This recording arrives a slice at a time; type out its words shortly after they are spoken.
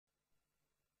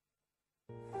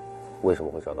为什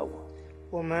么会找到我？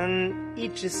我们一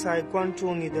直在关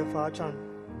注你的发展。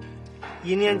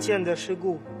1年前的事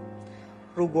故，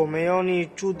如果没有你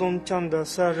主动承担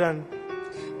责任，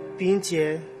并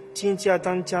且倾家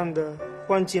荡产的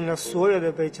还清了所有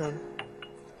的赔偿，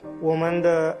我们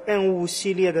的 N5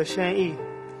系列的生意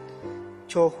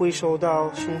就会受到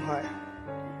损害。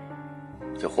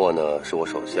这祸呢是我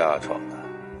手下闯的，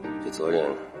这责任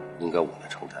应该我来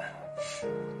承担。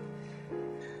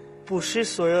不是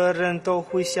所有人都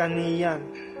会像你一样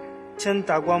正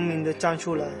大光明的站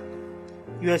出来。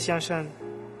岳先生，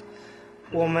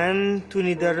我们对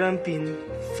你的人品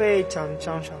非常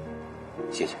赞赏。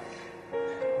谢谢。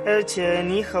而且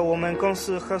你和我们公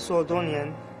司合作多年，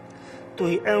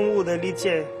对N5的理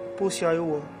解不小于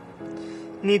我，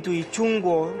你对中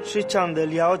国市场的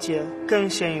了解更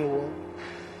深于我，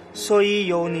所以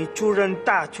由你主任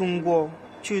大中国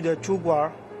区的主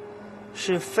管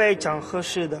是非常合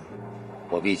适的。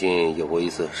我毕竟有过一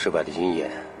次失败的经验，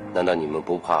难道你们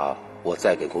不怕我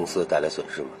再给公司带来损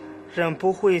失吗？人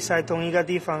不会在同一个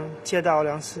地方跌倒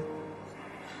2次。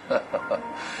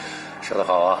说得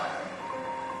好啊！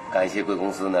感谢贵公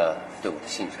司呢对我的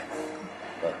信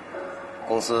任。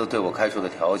公司对我开出的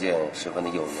条件十分的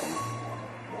诱人，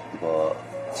不过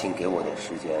请给我点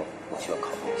时间，我需要考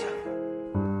虑一下。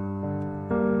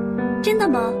真的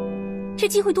吗？这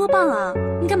机会多棒啊！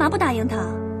你干嘛不答应他？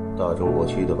大中国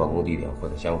区的办公地点会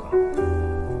在香港。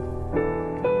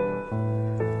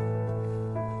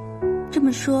这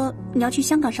么说，你要去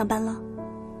香港上班了？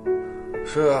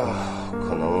是啊，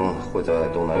可能会在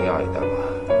东南亚一带吧。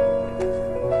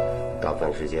大部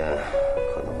分时间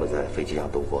可能会在飞机上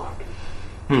度过。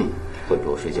会比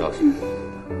我睡觉去。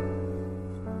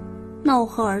那我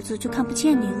和儿子就看不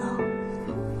见你了。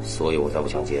所以我才不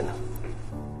想接呢。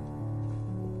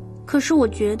可是我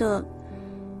觉得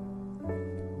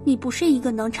你不是一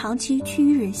个能长期屈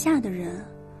于人下的人，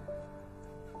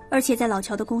而且在老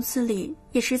乔的公司里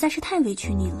也实在是太委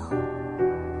屈你了。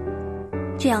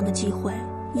这样的机会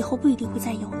以后不一定会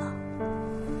再有了。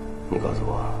你告诉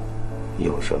我，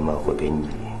有什么会比你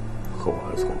和我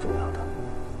儿子更重要的？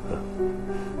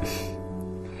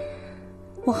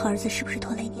我和儿子是不是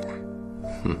拖累你了？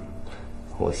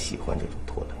我喜欢这种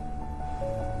拖累，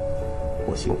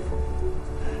我幸福。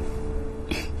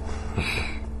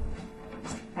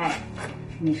哎，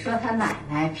你说他奶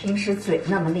奶平时嘴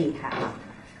那么厉害啊，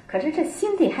可是这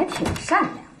心地还挺善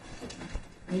良的。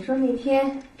你说那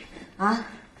天啊，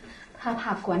他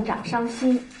怕馆长伤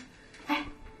心，哎，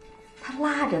他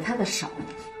拉着他的手，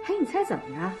哎，你猜怎么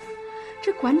着？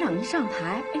这馆长一上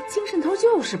台，哎，精神头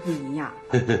就是不一样。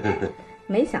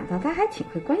没想到他还挺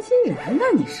会关心人的，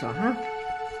你说哈？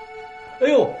哎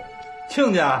呦，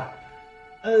亲家，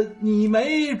你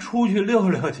没出去溜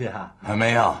溜去啊？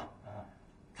没有。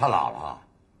他姥姥，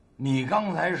你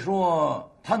刚才说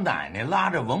他奶奶拉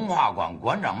着文化馆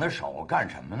馆长的手干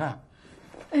什么呢？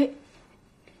哎，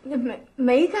那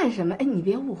没干什么。哎，你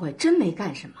别误会，真没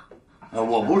干什么。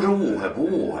我不是误会不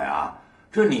误会啊，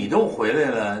这你都回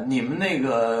来了，你们那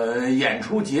个演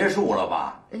出结束了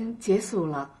吧？结束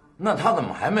了。那他怎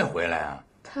么还没回来啊？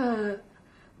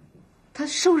他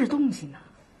收拾东西呢。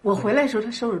我回来的时候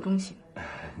他收拾东西呢。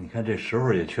你看这时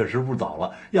候也确实不早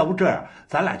了，要不这样，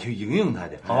咱俩去迎迎他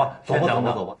去，好吧？走吧，走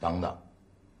吧，走吧。等等，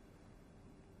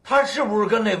他是不是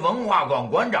跟那文化馆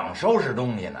馆长收拾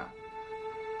东西呢？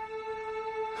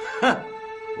哼，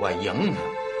我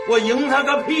赢他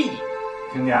个屁！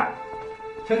亲家，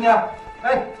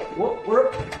哎，我说，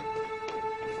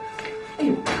哎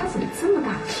呦，他怎么这么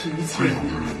大脾气呢？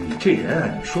你这人啊，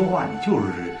你说话你就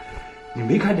是，你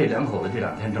没看这两口子这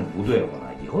2天正不对付呢，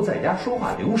以后在家说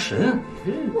话留神。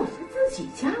我在自己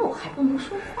家，我还不能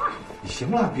说话。行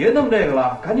了，别弄这个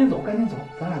了，赶紧走，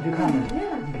咱俩去看看去。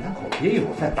你两口别一会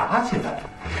儿再打起来。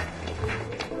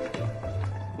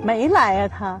没来呀，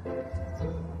他。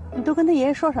你都跟他爷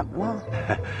爷说什么了？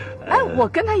哎，我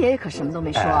跟他爷爷可什么都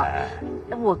没说。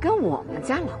我跟我们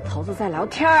家老头子在聊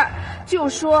天，就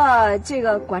说这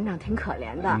个馆长挺可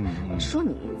怜的，说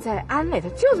你在安慰他，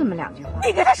就这么2句话。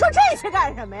你跟他说这些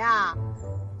干什么呀？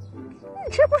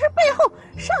你这不是背后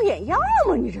上眼药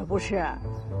吗？你这不是？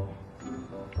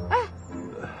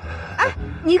哎，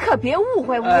你可别误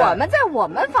会，我们在我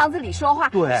们房子里说话，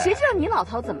对，谁知道你老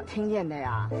头怎么听见的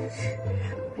呀？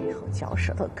背后嚼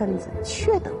舌头根子，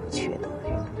缺德不缺德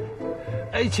呀？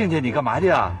哎，庆姐，你干嘛去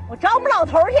啊？我找我们老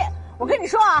头去。我跟你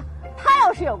说啊，他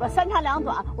要是有个3长2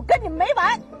短，我跟你们没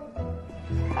完。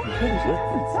你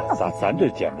说咱这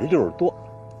简直就是多，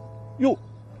哟，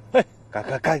哎，赶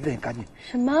紧！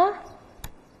什么？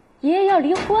爷爷要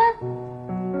离婚？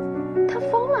他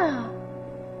疯了啊！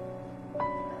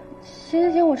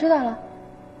行，我知道了，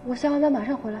我下完班马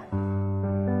上回来。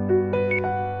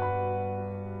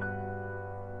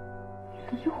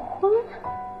离婚？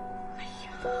哎呀，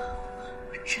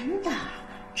我真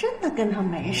的跟他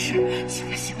没事。行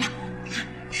了行了，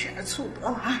吃点醋得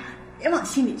了啊，别往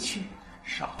心里去。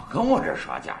少跟我这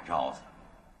耍假招子，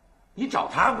你找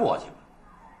他过去吧。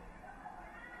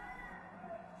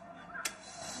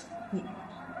你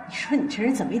说你这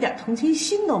人怎么一点同情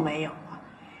心都没有啊？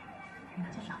人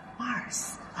家老伴儿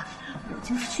死了，我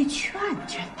就是去劝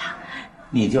劝他。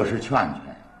你就是劝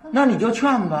劝，那你就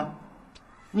劝吧。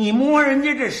你摸人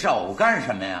家这手干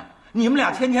什么呀？你们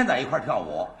俩天天在一块跳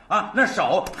舞啊，那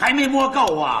手还没摸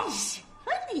够啊！行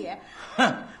了你，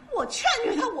哼，我劝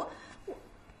劝他，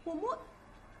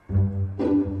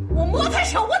我摸他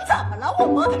手，我怎么了？我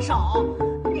摸他手？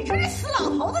你说这死老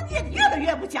头子，你也越来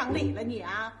越不讲理了，你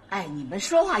啊！哎，你们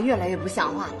说话越来越不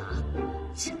像话了啊！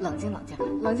冷静啊！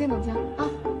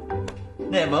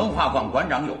那文化馆馆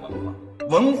长有文化，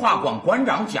文化馆馆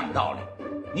长讲道理，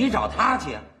你找他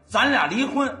去，咱俩离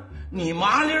婚，你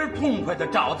麻利痛快的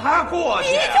找他过去。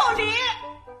离就离，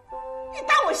你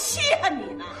当我稀罕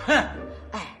你呢？哼！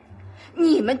哎，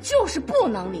你们就是不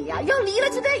能离呀！要离了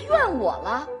就得怨我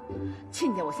了。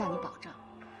亲家，我向你保证，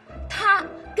他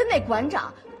跟那馆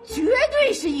长绝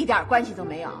对是一点关系都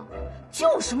没有，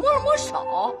就是摸了摸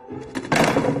手。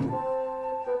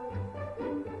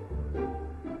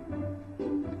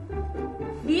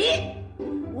离，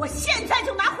我现在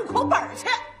就拿户口本去。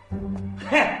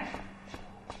嘿，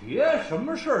别什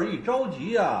么事儿一着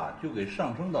急啊，就给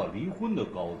上升到离婚的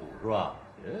高度，是吧？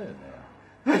别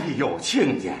那样。哎呦，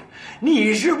亲家，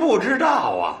你是不知道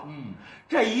啊。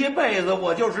这一辈子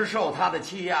我就是受他的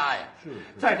欺压呀。是，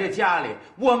在这家里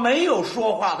我没有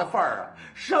说话的份儿啊，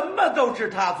什么都是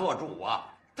他做主啊。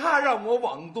他让我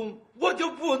往东，我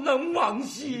就不能往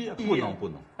西呀。不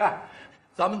能。哎，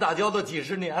咱们打交道几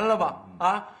十年了吧？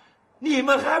啊，你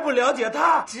们还不了解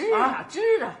他？知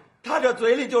道。他这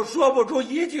嘴里就说不出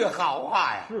一句好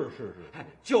话呀。是，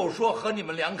就说和你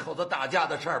们两口子打架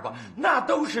的事儿吧，那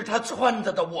都是他撺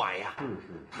掇的我呀。是，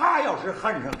他要是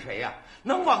恨上谁呀，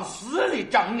能往死里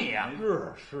整你啊？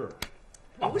是，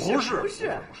不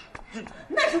是，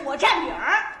那是我占理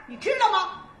儿，你知道吗？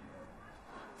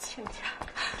亲家，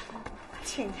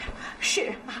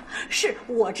是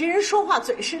我这人说话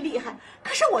嘴是厉害，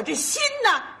可是我这心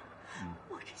呢？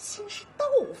我这心是豆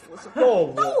腐做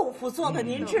的，豆腐做的，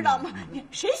您知道吗？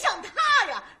谁像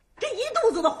他呀？这一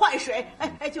肚子的坏水，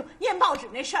就念报纸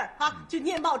那事儿啊，就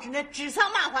念报纸那指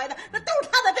桑骂槐的，那都是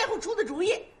他在背后出的主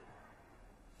意。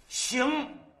行，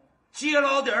揭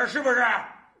老底儿是不是？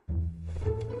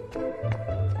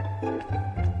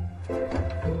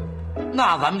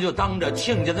那咱们就当着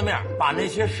亲家的面，把那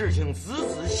些事情仔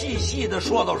仔细细的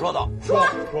说道。说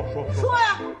呀！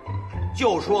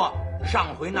就说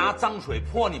上回拿脏水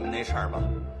泼你们那事儿吧，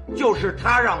就是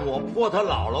他让我泼他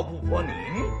姥姥，不泼你。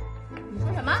你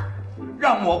说什么？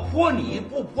让我泼你，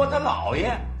不泼他姥爷。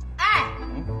哎，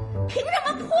凭什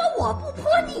么泼我不泼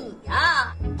你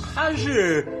呀？他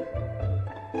是。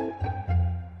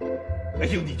哎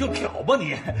呦，你就挑吧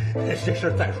你！这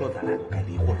事再说咱俩都该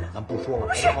离婚了，咱不说了。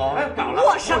不是，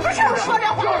我什么时候说这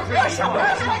话？我什么时候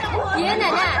说这话？爷爷奶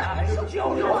奶，爷爷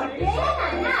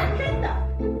奶奶，真的。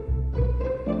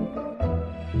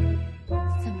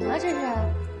怎么了这是？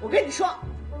我跟你说，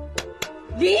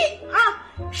离啊！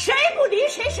谁不离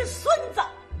谁是孙子。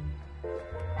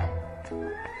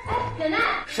哎，奶奶，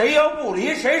谁要不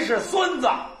离谁是孙子。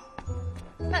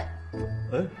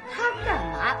他干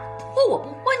嘛泼我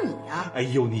不泼你啊？哎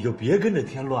呦，你就别跟着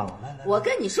添乱了。来，我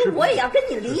跟你说，我也要跟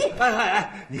你离。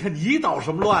哎，你看你捣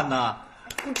什么乱呢？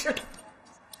不吃，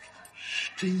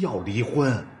真要离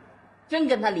婚？真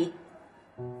跟他离。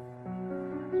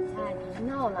哎，别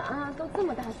闹了啊！都这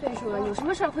么大岁数了，有什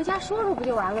么事回家说说不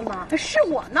就完了吗？是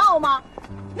我闹吗？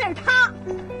那是他，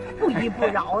不依不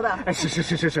饶的。哎，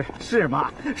是妈，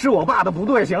是我爸的不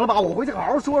对，行了吧？我回去好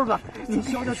好说说。你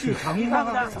消消气，你看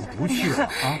看，怎么不去啊？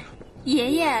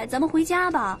爷爷，咱们回家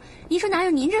吧。您说哪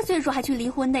有您这岁数还去离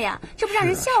婚的呀？这不让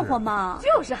人笑话吗？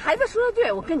就是孩子说的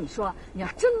对，我跟你说，你要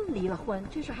真离了婚，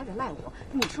这事还得赖我。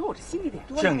你说我这心里得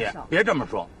多难受。亲家，别这么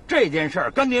说，这件事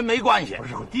儿跟您没关系。不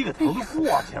是，我低个头就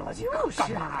过去了，就是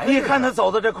啊。你看他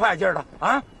走的这快劲儿的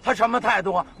啊，他什么态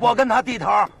度啊？我跟他低头，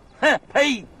哼，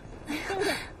呸！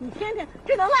你听听，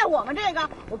这能赖我们这个？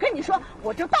我跟你说，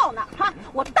我就到那儿哈，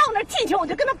我到那儿进去，我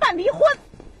就跟他办离婚。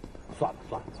算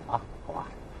了啊，好吧。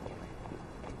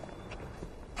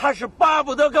他是巴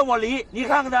不得跟我离，你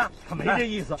看看他，他没这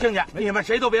意思。亲家，你们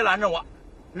谁都别拦着我，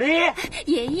离！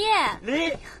爷爷，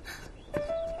离！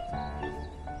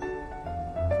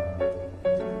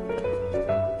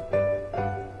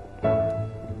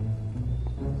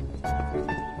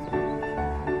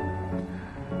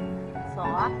走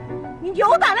啊！你你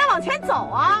有胆量往前走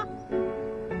啊！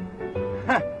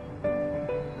哼，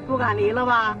不敢离了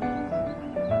吧？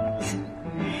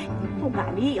不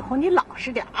敢离，以后你老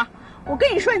实点啊！我跟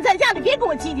你说，你在家里别给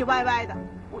我唧唧歪歪的，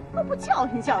我都不教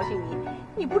训教训你。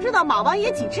你不知道马王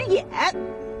爷几只眼？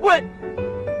喂！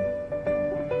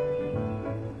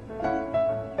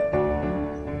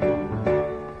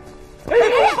哎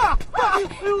呀，爸！爷爷，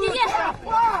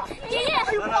爷爷！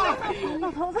哎呦，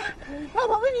老头子，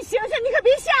你醒醒，你可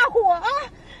别吓唬我啊！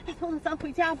老头子，咱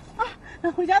回家吧啊！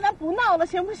咱回家，咱不闹了，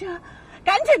行不行？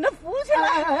赶紧的扶起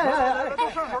来！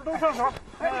都上手！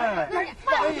哎，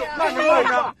慢着！老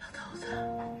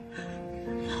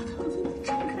头子，你睁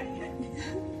开眼睛，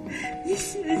你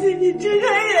醒醒，你睁开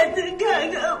眼睛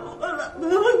看看我，老头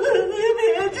子，你别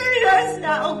这样吓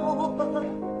唬我。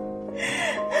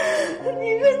你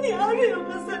说你要是有个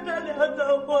三长两短，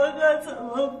我可怎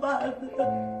么办呢？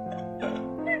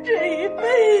这一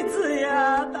辈子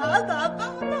呀，打打闹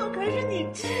闹，可是你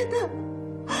知道，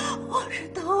我是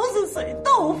刀子嘴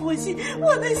豆腐心，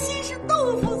我的心是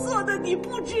豆腐做的，你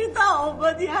不知道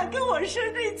吗？你还跟我生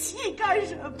这气干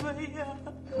什么呀？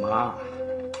妈，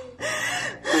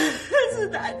自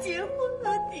打结婚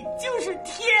了，你就是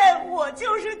天，我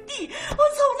就是地，我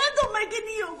从来都没跟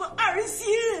你有过二心，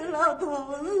老头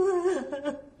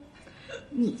子。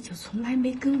你就从来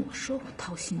没跟我说过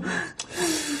掏心窝。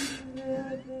你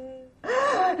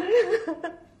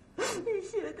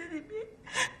现在你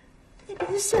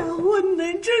别吓唬你，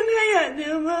你睁开眼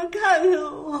睛吧，看看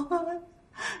我。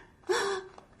你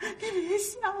别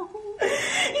吓唬我，以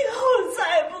后再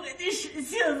也不给你使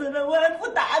性子了，我也不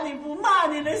打你不骂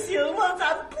你了，行吗？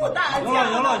咱们不打架。行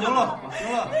了。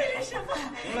为什么？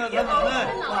行了，咱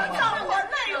奶奶。干活累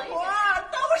活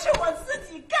都是我自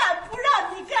己干，不让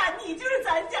你干，你就是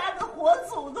咱家的活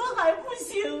祖宗，还不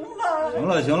行吗？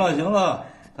行了，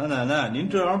他奶奶，您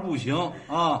这样不行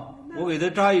啊！我给他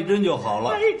扎一针就好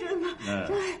了。扎一针吧，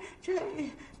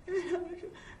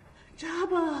扎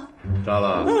吧。扎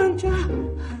了。扎。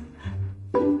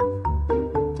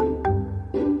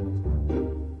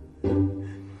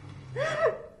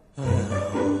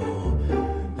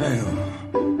哎呦！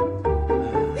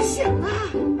醒了！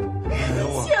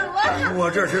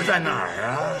我这是在哪儿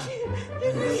啊？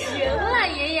行了，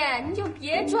爷爷，您就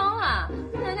别装了，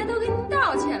奶奶都跟您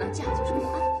道歉了，这样就是我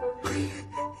啊。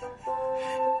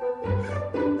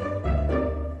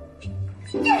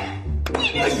哎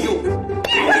呦！你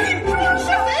装什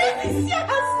么呀？你吓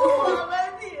死我了！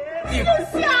你又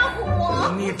吓唬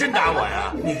我！你真打我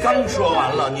呀？你刚说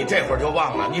完了，你这会儿就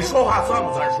忘了？你说话算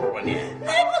不算数啊你？你不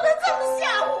能这么吓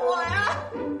唬我呀！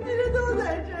你这都在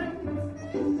这儿。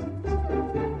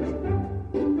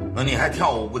那你还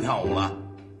跳舞不跳舞了？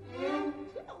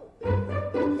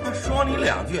他说你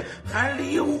两句还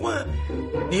离婚，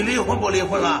你离婚不离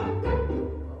婚了？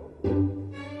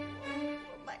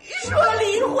没说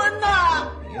离婚呢。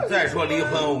你再说离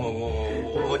婚，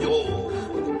我就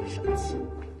生气，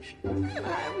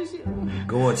还不行？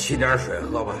给我沏点水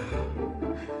喝吧。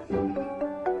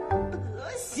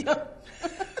行。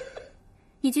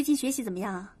你最近学习怎么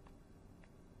样啊？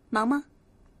忙吗？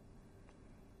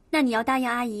那你要答应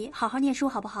阿姨，好好念书，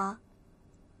好不好？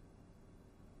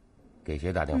给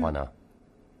谁打电话呢？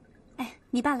哎，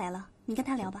你爸来了，你跟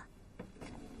他聊吧。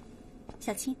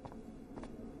小青。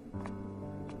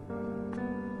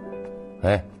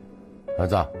哎，儿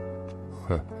子，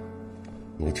哼，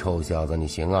你个臭小子，你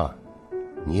行啊？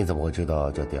你怎么会知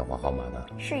道这电话号码呢？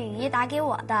是雨姨打给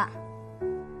我的。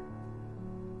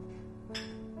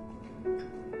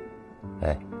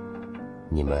哎，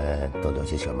你们都聊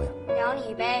些什么呀？聊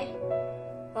你呗。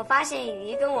我发现雨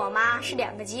姨跟我妈是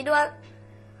两个极端。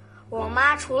我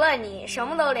妈除了你什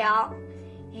么都聊，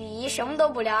雨姨什么都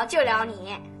不聊，就聊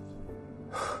你。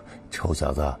臭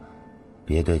小子，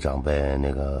别对长辈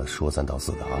那个说三道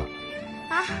四的啊！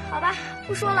啊，好吧，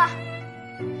不说了。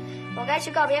我该去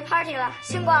告别 party 了，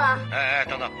先挂了。哎，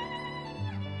等等，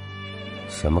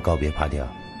什么告别 party 啊？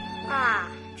啊，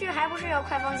这还不是要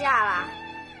快放假了，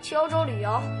去欧洲旅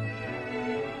游。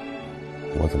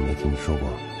我怎么没听你说过？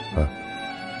啊？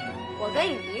我跟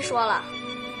雨姨说了。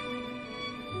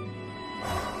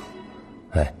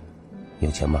哎，有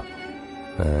钱吗？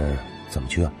怎么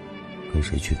去啊？跟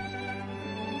谁去？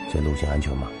这路线安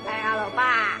全吗？哎呀，老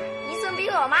爸，你怎么比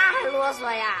我妈还啰嗦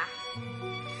呀？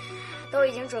都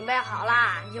已经准备好了，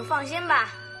你就放心吧。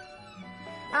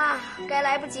啊，该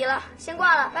来不及了，先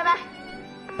挂了，拜拜。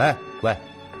哎，喂，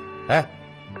哎，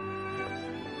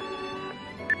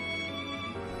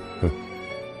哼，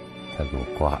他给我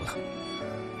挂了。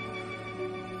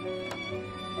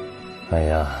哎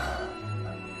呀，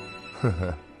呵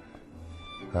呵，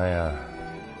哎呀，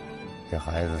这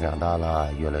孩子长大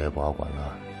了，越来越不好管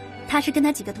了。他是跟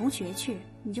他几个同学去，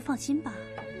你就放心吧。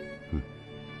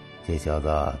这小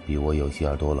子比我有心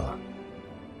眼多了。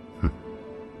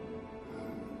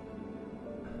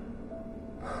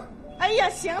哎呀，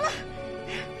行了，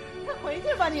快回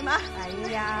去吧，你们。哎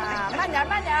呀，慢点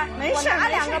慢点，没事，我拿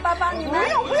两个包帮你们。不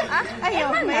用啊，哎呦，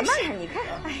慢点没事慢点，你看，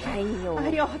哎呦，哎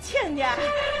呦，倩倩，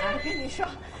我跟你说，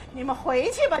你们回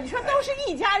去吧。你说都是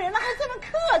一家人了，还这么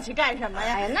客气干什么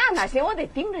呀？哎呀，那哪行？我得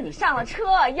盯着你上了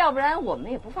车，要不然我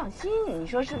们也不放心。你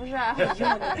说是不是？哎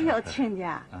呦，倩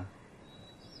倩，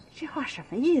这话什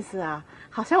么意思啊？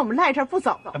好像我们赖这儿不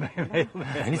走。没，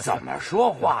你怎么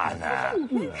说话呢？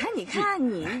你看，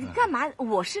你干嘛？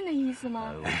我是那意思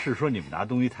吗？我是说你们拿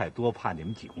东西太多，怕你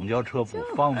们挤公交车不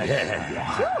方便。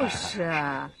就是，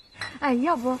哎，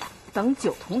要不等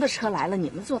九童的车来了，你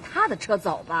们坐他的车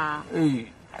走吧。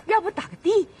要不打个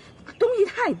的，东西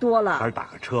太多了。还是打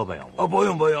个车吧，要不？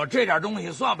不用，这点东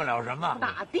西算不了什么。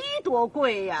打的多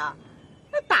贵呀！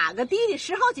那打个的得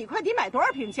10好几块，得买多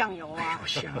少瓶酱油啊？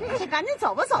行，赶紧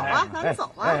走吧，咱们走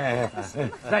吧。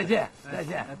再见。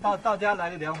到家来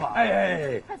个电话。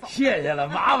谢谢了，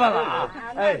麻烦了啊！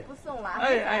不送了。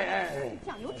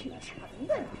酱油挺沉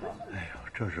的，你说。哎呦，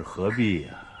这是何必呀？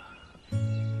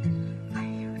哎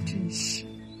呦，真是。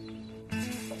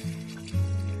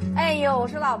哎呦，我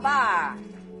说老伴儿，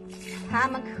他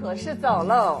们可是走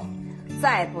喽，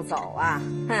再不走啊，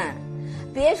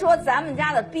别说咱们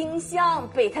家的冰箱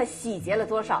被他洗劫了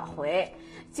多少回，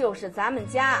就是咱们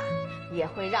家也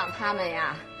会让他们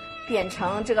呀变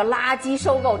成这个垃圾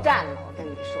收购站了。我跟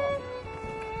你说，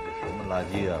什么垃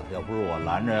圾啊？要不是我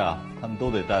拦着呀，他们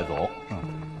都得带走。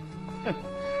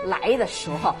来的时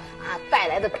候啊，带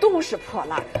来的都是破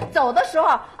烂；走的时候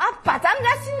啊，把咱们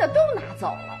家新的都拿走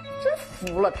了，真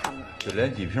服了他们。就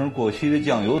连几瓶过期的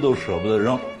酱油都舍不得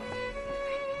扔。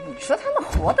你说他们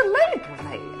活得累不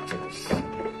累呀？真是。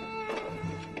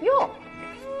哟，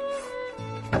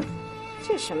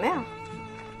这是什么呀？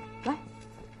来，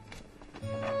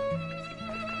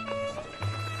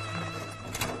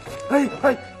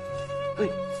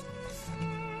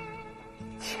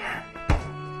钱，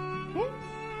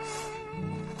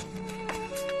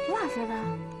落下的？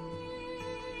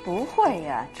不会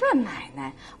呀，这奶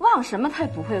奶忘什么她也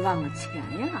不会忘了钱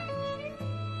呀。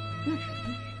那什么？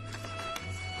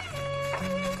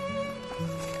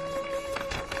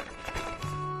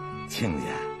亲家，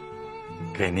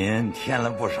给您添了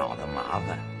不少的麻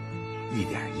烦，一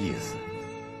点意思，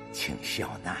请笑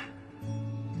纳。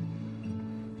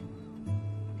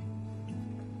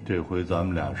这回咱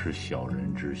们俩是小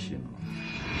人之心了。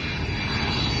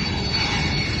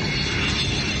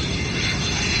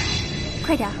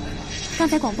快点，刚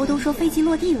才广播都说飞机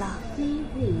落地了。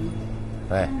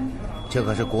这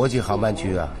可是国际航班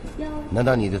区啊！难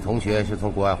道你的同学是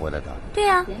从国外回来的？对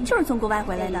呀，就是从国外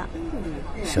回来的。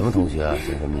什么同学啊？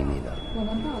神神秘秘的。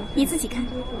你自己看。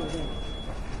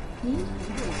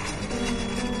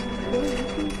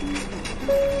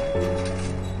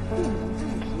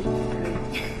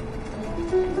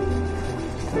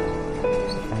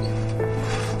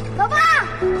老爸。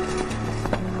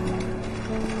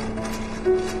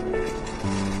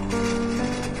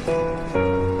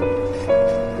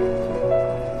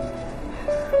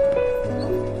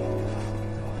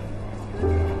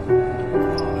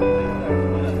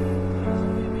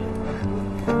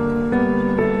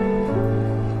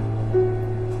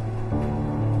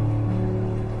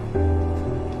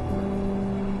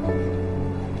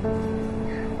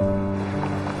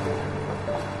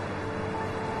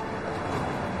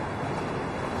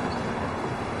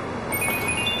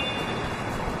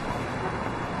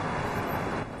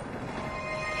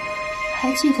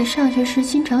还记得上学时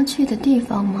经常去的地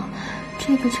方吗？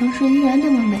这个城市依然那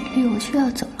么美丽，我却要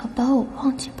走了，把我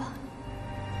忘记吧。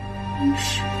于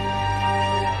是，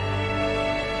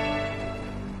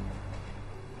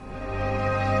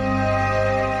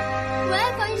喂，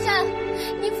方医生，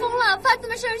你疯了？发这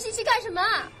么生人信息干什么？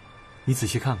你仔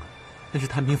细看看，那是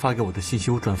谭平发给我的信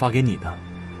息，我转发给你的。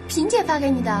萍姐发给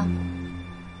你的？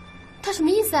他什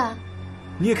么意思啊？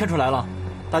你也看出来了，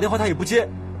打电话他也不接，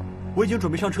我已经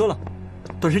准备上车了，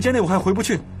短时间内我还回不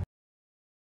去。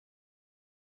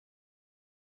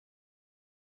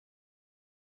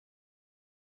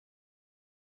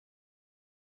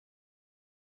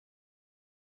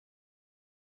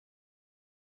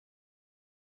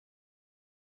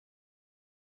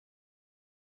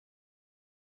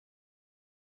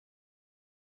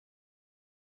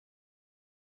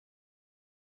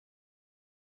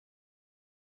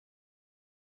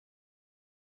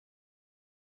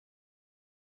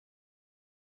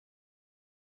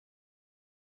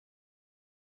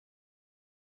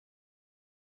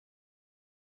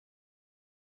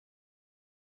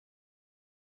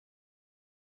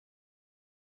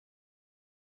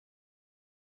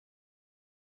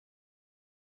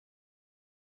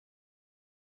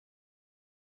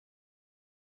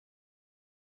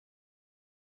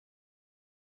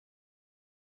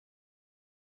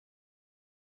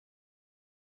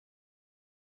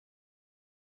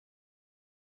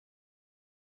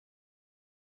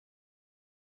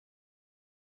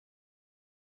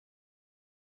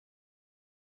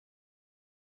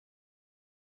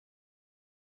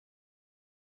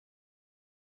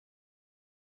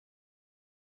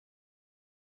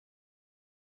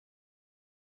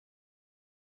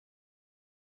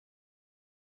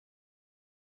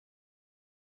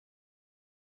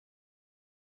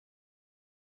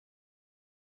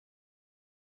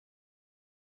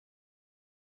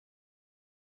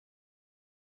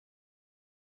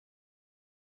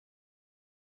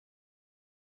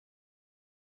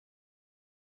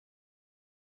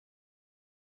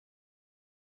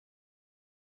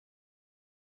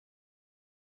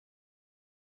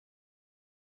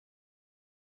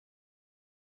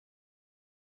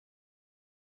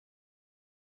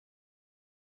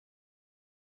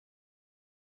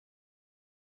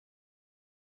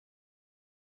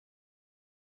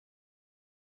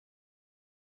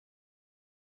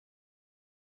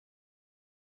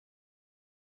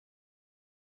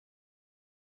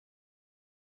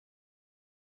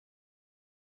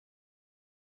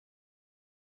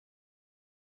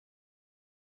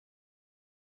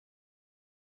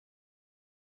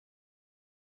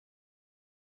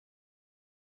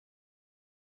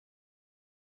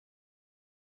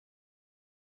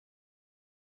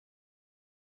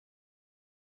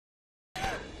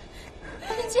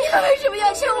不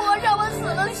要救我，让我死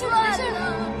了算了？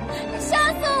你吓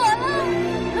死我了！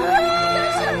干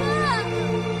什么？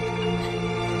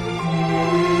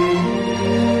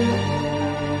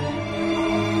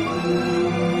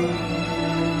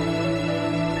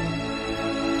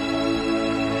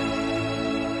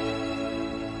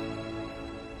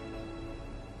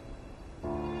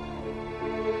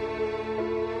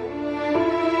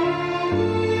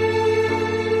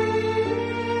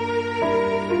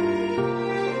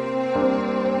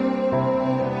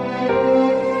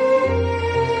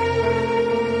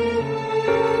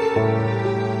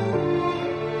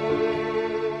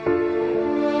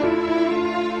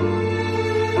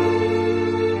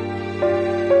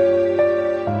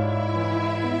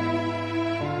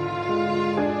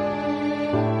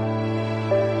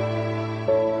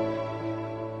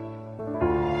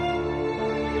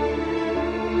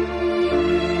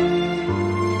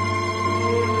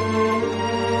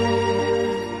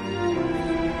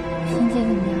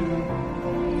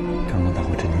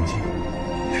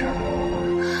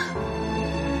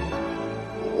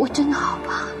真的好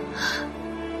怕，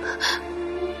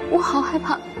我好害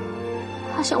怕，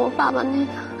他像我爸爸那样。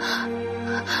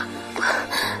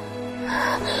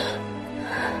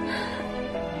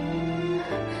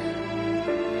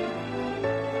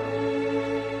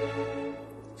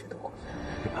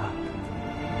别怕，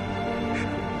没事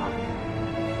啊。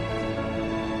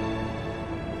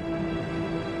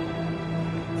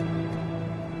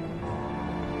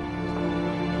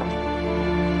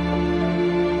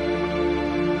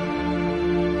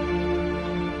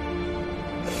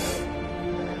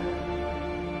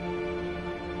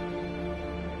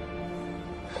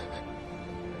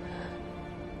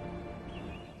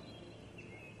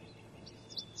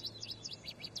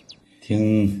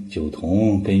听九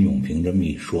彤跟永平这么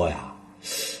一说呀，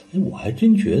我还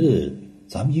真觉得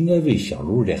咱们应该为小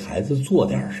卢这孩子做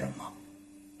点什么，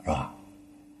是吧？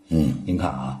您看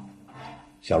啊，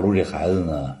小卢这孩子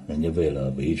呢，人家为了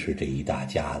维持这一大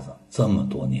家子这么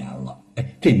多年了，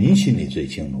这您心里最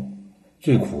清楚，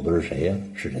最苦的是谁呀？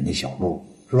是人家小卢，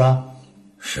是吧？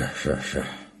是。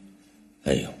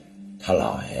哎呦，他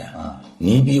姥爷啊，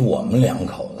你比我们两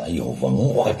口子有文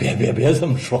化。别这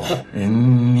么说。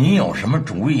您有什么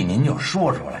主意您就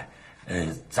说出来。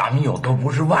咱们又都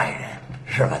不是外人，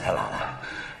是吧，他姥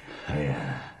姥？哎呀，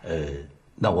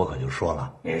那我可就说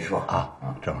了。您说啊，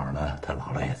正好呢，他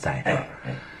姥姥也在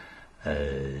这儿。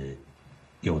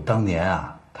有当年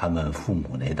啊，他们父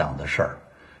母那档子事儿，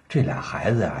这俩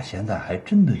孩子呀，现在还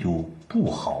真的就不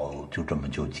好，就这么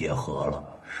就结合了。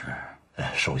是。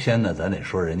首先呢，咱得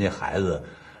说人家孩子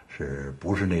是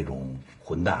不是那种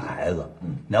混蛋孩子？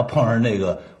你要碰上那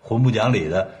个混不讲理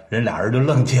的人，俩人就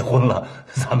愣结婚了，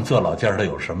咱们做老家的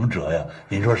有什么辙呀？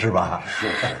您说是吧？是。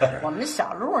我们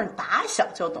小路打小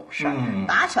就懂事儿，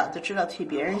打小就知道替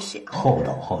别人想，厚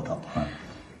道。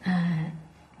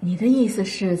你的意思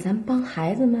是咱帮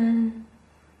孩子们，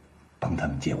帮他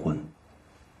们结婚，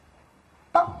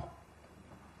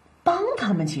帮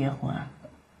他们结婚？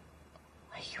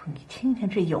你听听，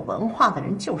这有文化的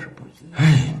人就是不一样。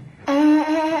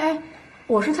哎，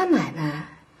我说他奶奶，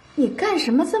你干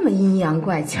什么这么阴阳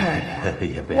怪气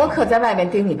的？我可在外面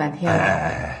盯你半天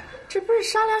了。这不是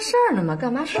商量事儿呢吗？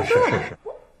干嘛说这个？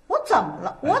我怎么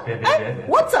了？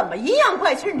我怎么阴阳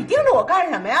怪气？你盯着我干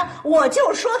什么呀？我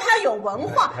就说他有文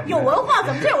化，有文化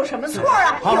怎么这有什么错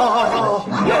啊？好，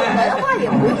有文化也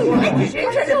不一定。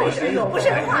不是，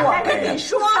我跟你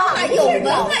说，有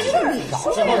文化是你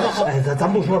说。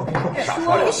咱不说了，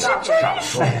说的是真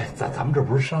说。咱们这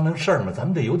不是商量事儿吗？咱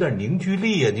们得有点凝聚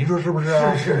力呀，您说是不是？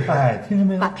是。听见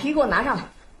没有？把皮给我拿上来。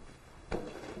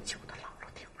就他姥姥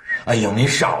听着。哎呦，你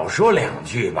少说两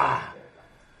句吧。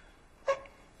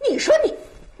你说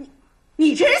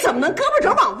你这人怎么能胳膊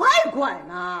肘往外拐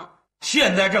呢？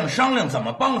现在正商量怎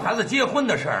么帮孩子结婚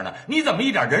的事儿呢，你怎么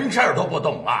一点人事儿都不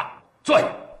懂啊？坐下，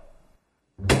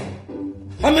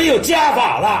还没有家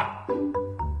法了，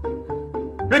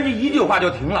人家一句话就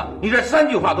停了，你这3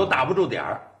句话都打不住点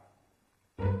儿。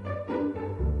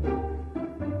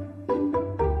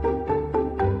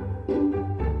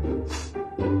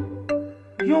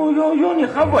哟，你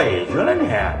还委屈了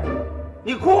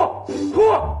你哭，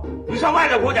你上外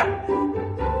头哭去。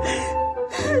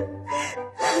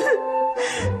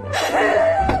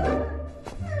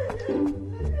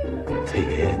太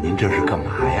爷爷，您这是干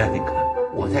嘛呀？您看，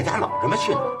我在家老这么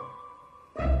训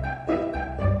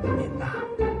您呐，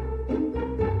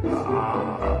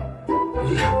不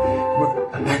是，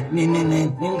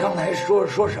您刚才说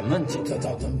什么？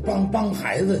怎么帮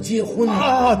孩子结婚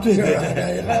啊？对，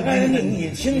你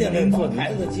听见没？帮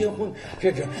孩子结婚，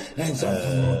这，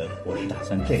我是打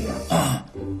算这样啊。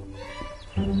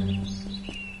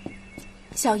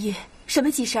小玉，什么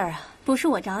急事儿啊？不是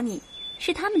我找你，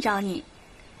是他们找你。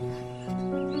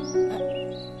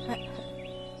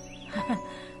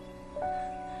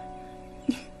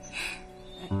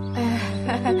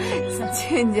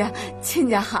亲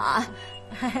家好啊！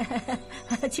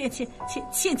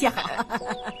亲家好。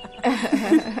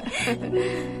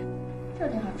这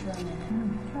挺好吃的，奶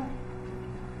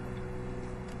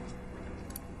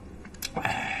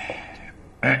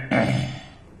奶。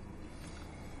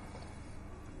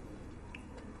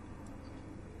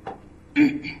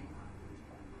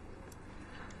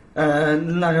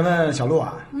那什么，小陆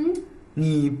啊，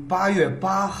你8月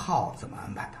8号怎么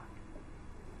安排的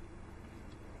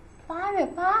？8月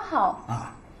8号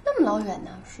啊，那么老远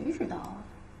呢，谁知道啊？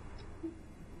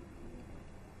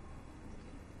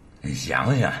你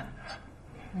想想。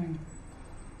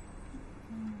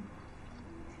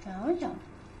想想。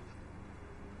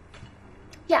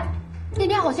呀，那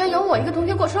天好像有我一个同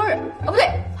学过生日，不对，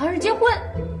好像是结婚。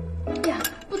呀，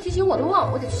不提醒我都忘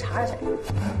了，我得去查查去。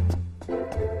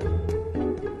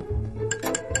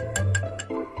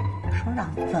说让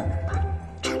你问问吧，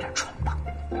差点蠢吧。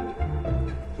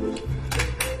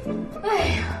哎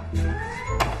呀，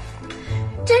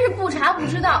真是不查不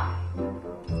知道。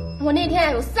我那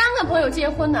天有3个朋友结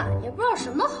婚呢，也不知道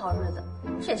什么好日子。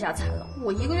这下惨了，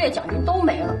我1个月奖金都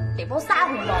没了，得包3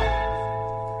红包。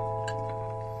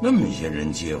那么些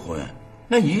人结婚，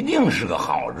那一定是个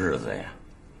好日子呀。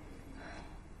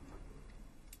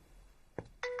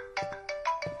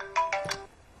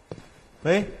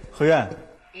喂，何院。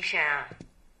医生啊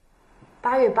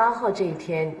，8月8号这一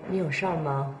天你有事儿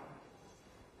吗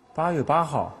？8月8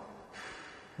号，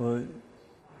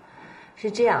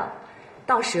是这样，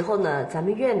到时候呢，咱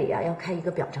们院里啊要开一个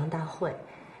表彰大会，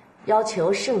要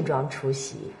求盛装出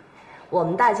席。我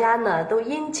们大家呢都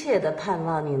殷切地盼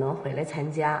望你能回来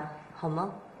参加，好吗？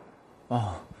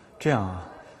哦，这样啊，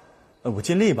我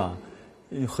尽力吧。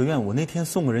何院，我那天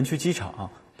送个人去机场，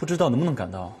不知道能不能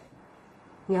赶到。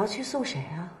你要去送谁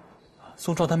啊？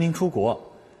送赵丹明出国。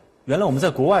原来我们在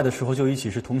国外的时候就一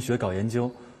起是同学搞研究，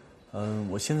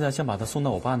我现在想把他送到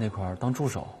我爸那块儿当助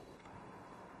手。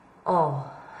哦，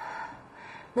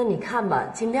那你看吧，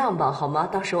尽量吧，好吗？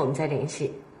到时候我们再联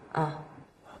系啊。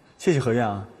谢谢何院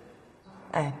啊。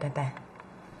哎，拜拜。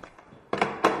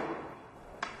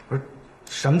不是，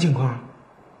什么情况？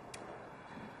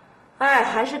哎，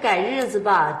还是改日子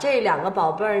吧。这2个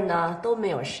宝贝儿呢都没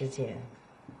有时间。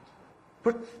不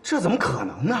是，这怎么可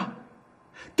能呢？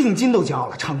定金都交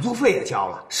了，场租费也交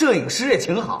了，摄影师也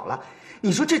请好了。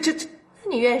你说这，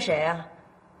你怨谁啊？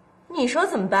你说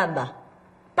怎么办吧？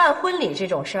办婚礼这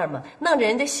种事儿嘛，弄得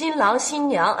人家新郎新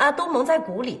娘啊都蒙在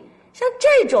鼓里。像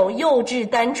这种幼稚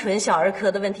单纯小儿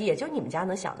科的问题，也就你们家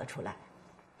能想得出来。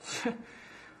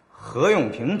何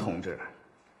永平同志，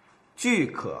据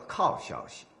可靠消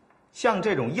息，像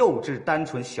这种幼稚单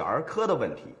纯小儿科的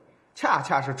问题，恰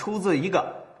恰是出自一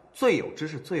个最有知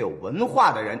识、最有文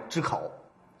化的人之口。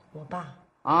我爸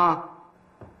啊。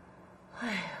哎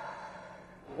呀，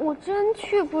我真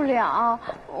去不了，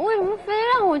为什么非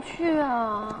让我去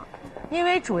啊？因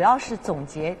为主要是总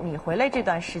结你回来这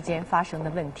段时间发生的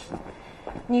问题。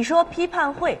你说批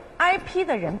判会 IP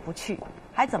的人不去，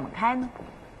还怎么开呢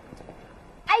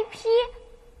 ？IP，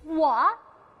 我？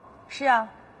是啊，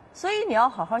所以你要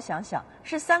好好想想，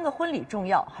是3个婚礼重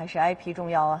要，还是 IP 重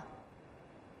要啊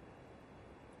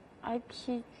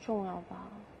 ？IP 重要吧？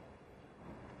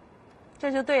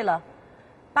这就对了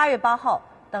，8月8号，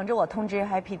等着我通知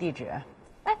IP 地址。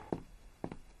哎，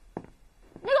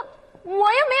那个我又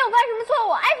没有犯什么错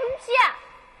误，挨什么气啊？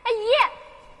哎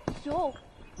姨，哟，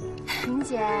萍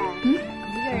姐，一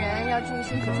个人要注意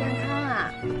身体健康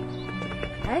啊。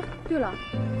哎，对了，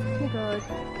那个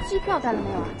机票带了没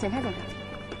有啊？检查检查。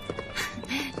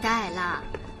带了。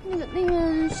那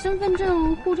个身份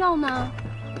证、护照呢？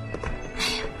哎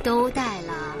呀，都带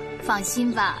了，放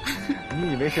心吧。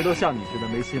你以为谁都像你似的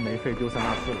没心没肺丢三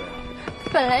落四的呀？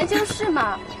本来就是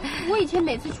嘛，我以前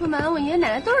每次出门，我爷爷奶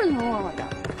奶都是这么问我的。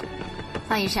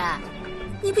方一山，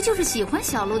你不就是喜欢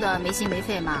小鹿的没心没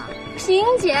肺吗？萍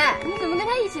姐，你怎么跟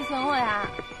他一起损我呀？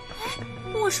哎，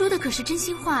我说的可是真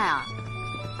心话呀！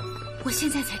我现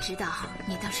在才知道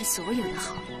你当时所有的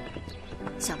好。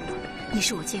小鹿，你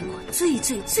是我见过最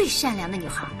最最善良的女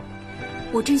孩，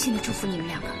我真心的祝福你们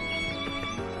2个。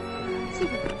谢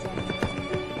谢萍姐。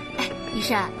哎，一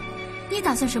山，你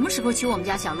打算什么时候娶我们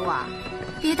家小鹿啊？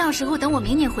别到时候等我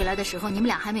明年回来的时候，你们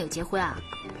俩还没有结婚啊？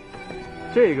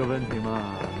这个问题嘛，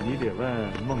你得问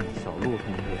孟小鹿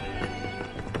同志。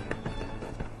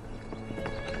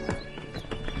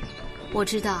我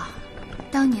知道，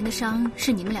当年的伤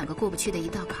是你们2个过不去的一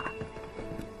道坎儿。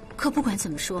可不管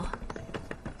怎么说，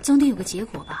总得有个结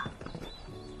果吧。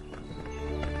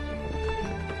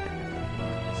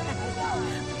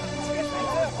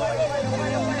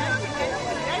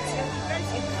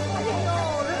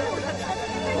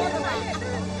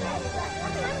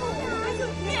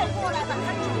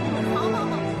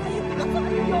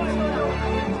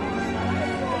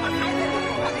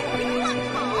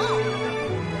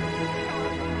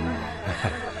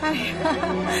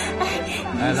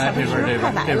来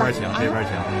这边请，这边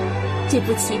请。这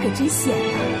步棋可真险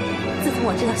啊！自从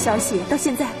我知道消息到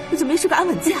现在，我就没睡个安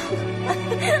稳觉。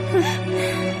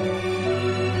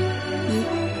姨，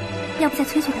要不再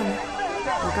催催他们？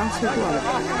我刚催过了，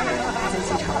他在机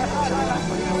场。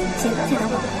行，再等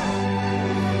会儿。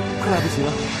快来不及了。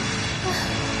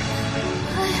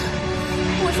哎呀，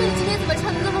我说你今天怎么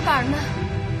唱得那么板呢？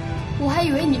我还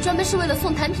以为你专门是为了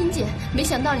送谭萍姐，没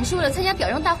想到你是为了参加表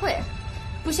扬大会，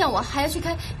不像我还要去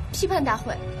开批判大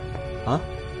会。啊？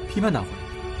批判大会？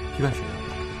批判谁啊？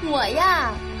我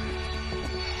呀。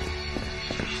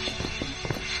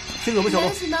先走吧，小路。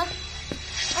没事呢。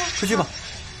出去吧。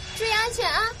注意安全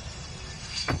啊！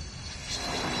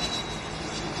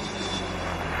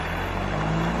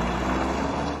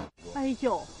哎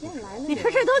呦，你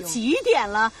说这都几点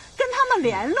了？跟他们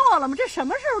联络了吗？这什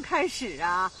么时候开始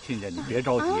啊？亲家，你别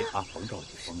着急啊，甭着急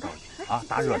啊，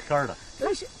大热天的。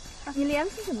不是，你联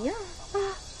系怎么样啊？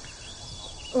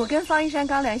我跟方一山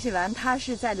刚联系完，他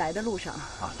是在来的路上。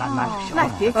啊，那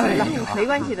别急了，没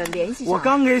关系的，联系一下。我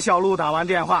刚给小陆打完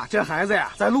电话，这孩子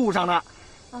呀在路上呢。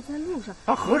哦，在路上。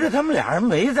啊，合着他们俩人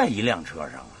没在一辆车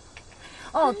上啊？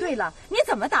哦，对了，你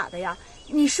怎么打的呀？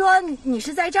你说你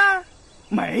是在这儿？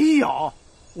没有，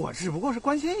我只不过是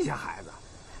关心一下孩子。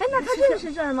哎，那他认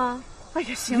识这儿吗？哎呀，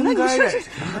行了，你说这事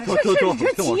你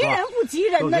这急人不急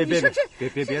人呢？你说这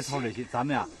别操这心，咱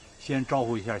们呀先招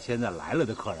呼一下现在来了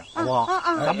的客人，好不好？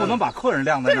咱不能把客人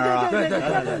晾在那儿啊。对。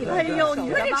哎呦，你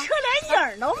说这车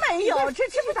连影都没有，这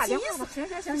不打电话吧？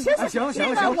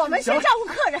行，那我们先照顾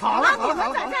客人。好了，你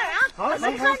们在这儿啊，我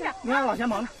们看着。你让老钱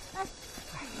忙着。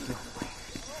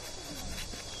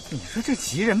你说这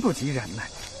急人不急人呢？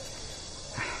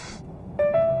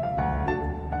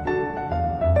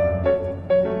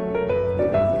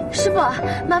师傅，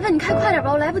麻烦你开快点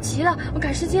吧，我来不及了，我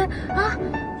赶时间啊。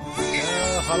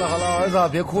好了，儿子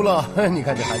别哭了，你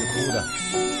看这孩子哭的。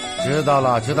知道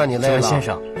了，知道你累了。先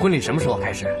生，婚礼什么时候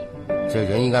开始？这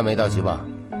人应该没到齐吧？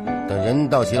等人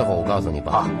到齐了后，我告诉你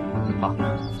吧。好。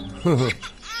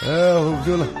我不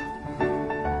揪了。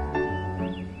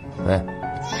哎，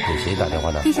给谁打电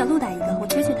话呢？给小陆打一个，我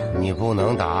催催他。你不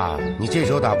能打，你这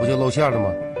时候打不就露馅了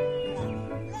吗？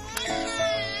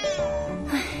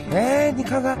哎，你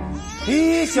看看，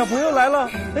咦，小朋友来了，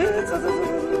哎，走。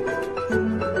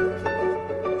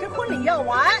这婚礼要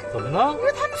完，怎么了？你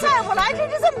说他们再不来，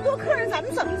这么多客人，咱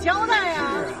们怎么交代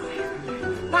呀？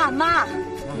爸妈，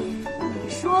你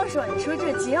说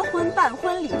这结婚办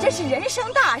婚礼，这是人生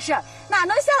大事儿，哪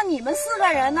能像你们4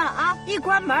个人呢？啊，一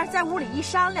关门在屋里一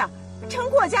商量，成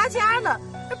过家家了，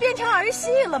这变成儿戏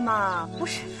了吗？不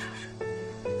是。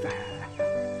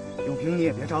永平，你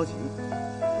也别着急。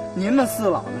您们4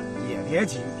老呢也别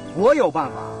急，我有办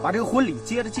法把这个婚礼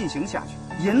接着进行下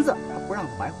去，银子他不让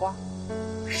白花。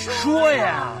说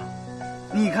呀，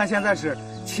你看现在是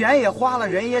钱也花了，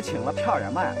人也请了，票也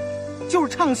卖了，就是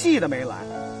唱戏的没来。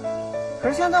可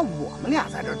是现在我们俩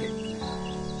在这儿给，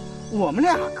我们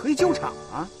俩可以救场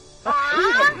啊！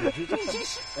你真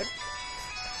是。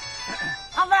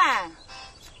阿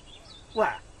喂，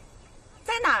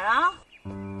在哪儿啊？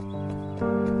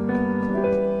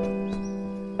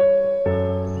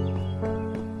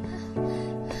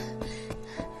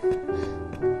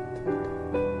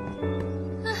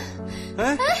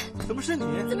哎，怎么是你？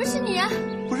怎么是你啊？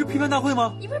不是批判大会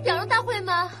吗？你不是表扬大会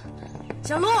吗？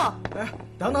小陆，哎，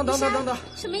等，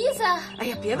什么意思啊？哎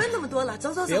呀，别问那么多了，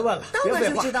走，别问了，到那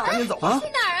就知道了。赶紧走啊！去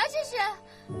哪儿啊？这是。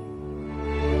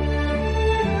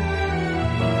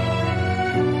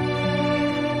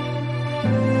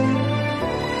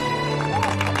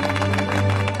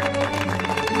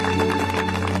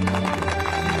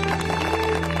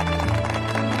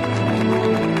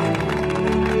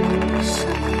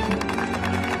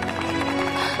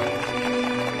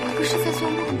不是在做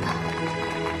梦吧？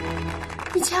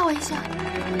你掐我一下。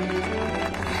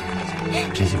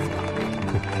真幸福啊！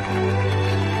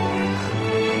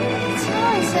掐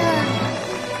我一下。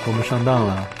我们上当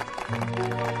了。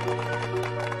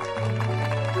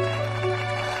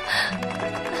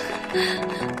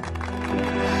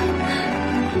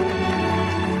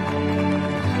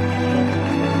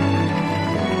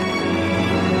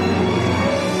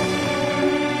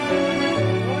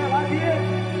各位来宾，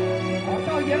好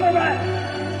少爷们们，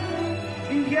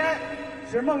今天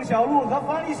郑小璐和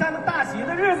方力珊的大喜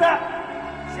的日子。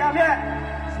下面，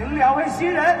请2位新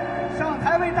人上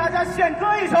台为大家献歌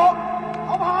一首，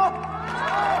好不好？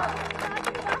好。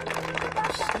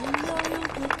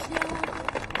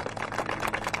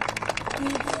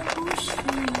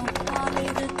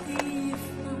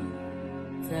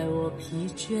在我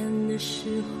疲倦的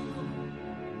时候，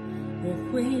我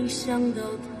会想到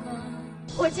他。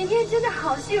我今天真的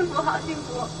好幸福，好幸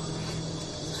福！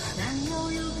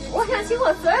我想请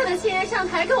我所有的新人上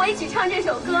台，跟我一起唱这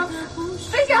首歌，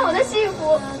分享我的幸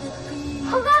福，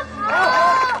好吗？好！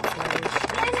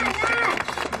来，奶奶。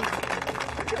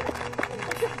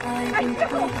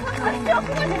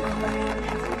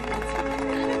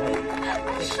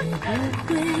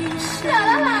姥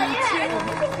姥姥爷，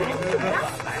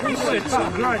会唱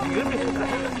歌，你个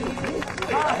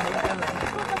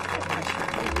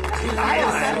来，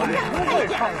不会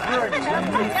唱歌，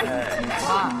你啊！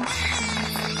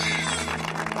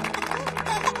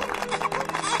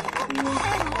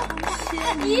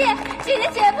姨，姐姐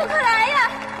姐夫快来呀！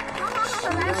好，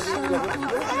来。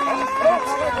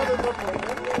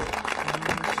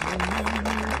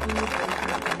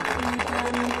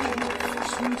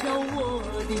寻找我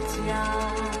的家，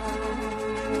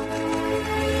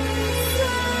虽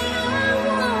然我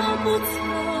不曾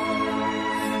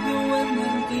有温暖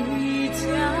的家，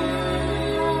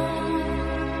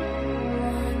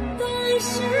但是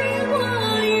我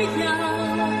一样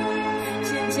渐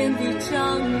渐地长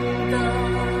大。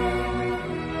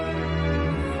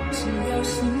只要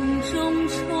心中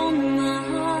充爱，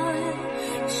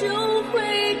就会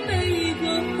被关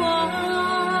怀。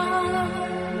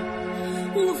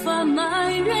无法埋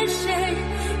怨谁，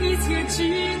一切只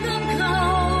能靠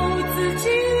自己。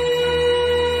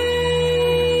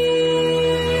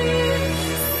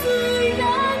虽然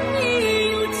你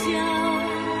有家，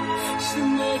什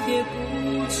么也不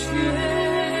缺，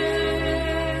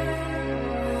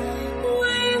为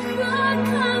何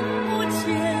看不见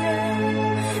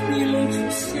你露出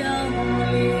笑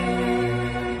脸？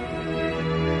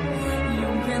永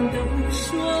远都说